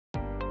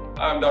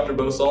I'm Dr.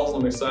 Beau Sauls,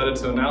 and I'm excited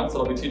to announce that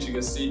I'll be teaching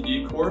a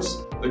CE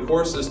course. The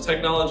course is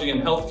Technology in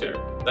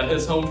Healthcare. That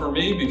hits home for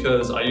me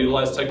because I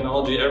utilize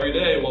technology every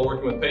day while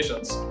working with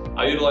patients.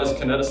 I utilize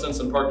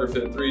Kinetisense and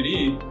ParkerFit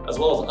 3D, as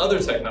well as other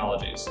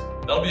technologies.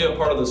 That'll be a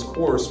part of this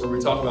course where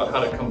we talk about how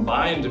to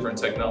combine different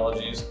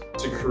technologies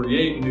to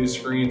create new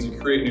screens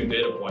and create new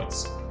data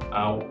points.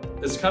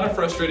 It's kind of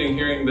frustrating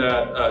hearing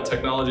that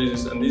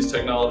technologies and these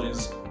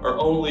technologies are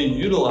only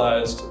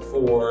utilized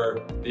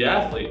for the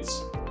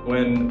athletes,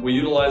 when we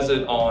utilize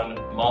it on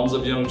moms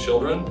of young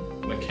children,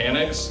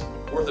 mechanics,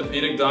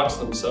 orthopedic docs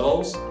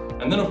themselves,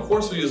 and then of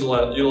course we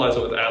utilize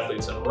it with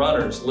athletes and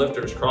runners,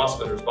 lifters,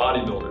 crossfitters,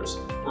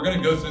 bodybuilders. We're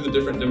going to go through the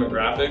different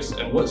demographics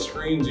and what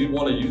screens you'd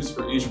want to use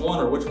for each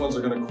one, or which ones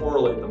are going to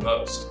correlate the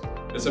most.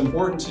 It's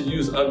important to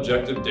use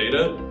objective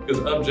data because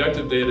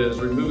objective data is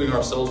removing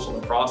ourselves from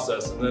the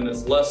process, and then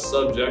it's less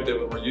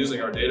subjective when we're using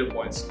our data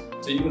points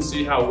to even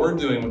see how we're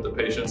doing with the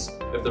patients,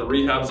 if the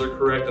rehabs are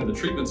correct and the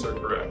treatments are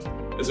correct.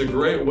 It's a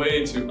great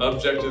way to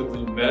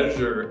objectively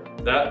measure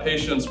that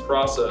patient's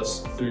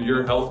process through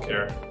your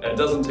healthcare, and it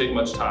doesn't take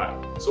much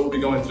time. So we'll be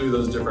going through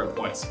those different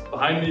points.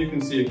 Behind me you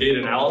can see a gait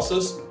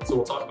analysis, so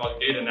we'll talk about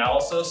gait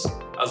analysis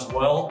as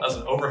well as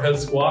an overhead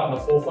squat and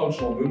a full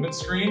functional movement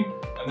screen.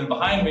 And then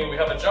behind me we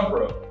have a jump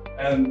rope.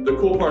 And the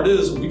cool part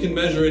is we can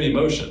measure any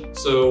motion.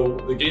 So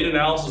the gait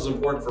analysis is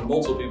important for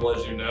multiple people,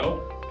 as you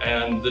know,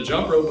 and the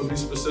jump rope would be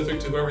specific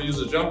to whoever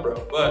uses a jump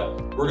rope.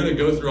 But we're gonna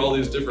go through all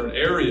these different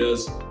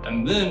areas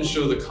and then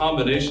show the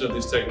combination of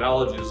these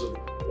technologies of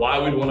why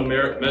we'd wanna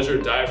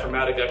measure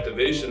diaphragmatic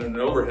activation in an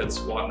overhead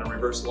squat and a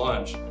reverse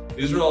lunge.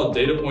 These are all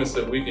data points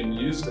that we can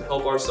use to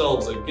help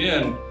ourselves,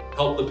 again,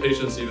 help the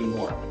patients even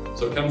more.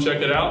 So come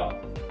check it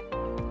out.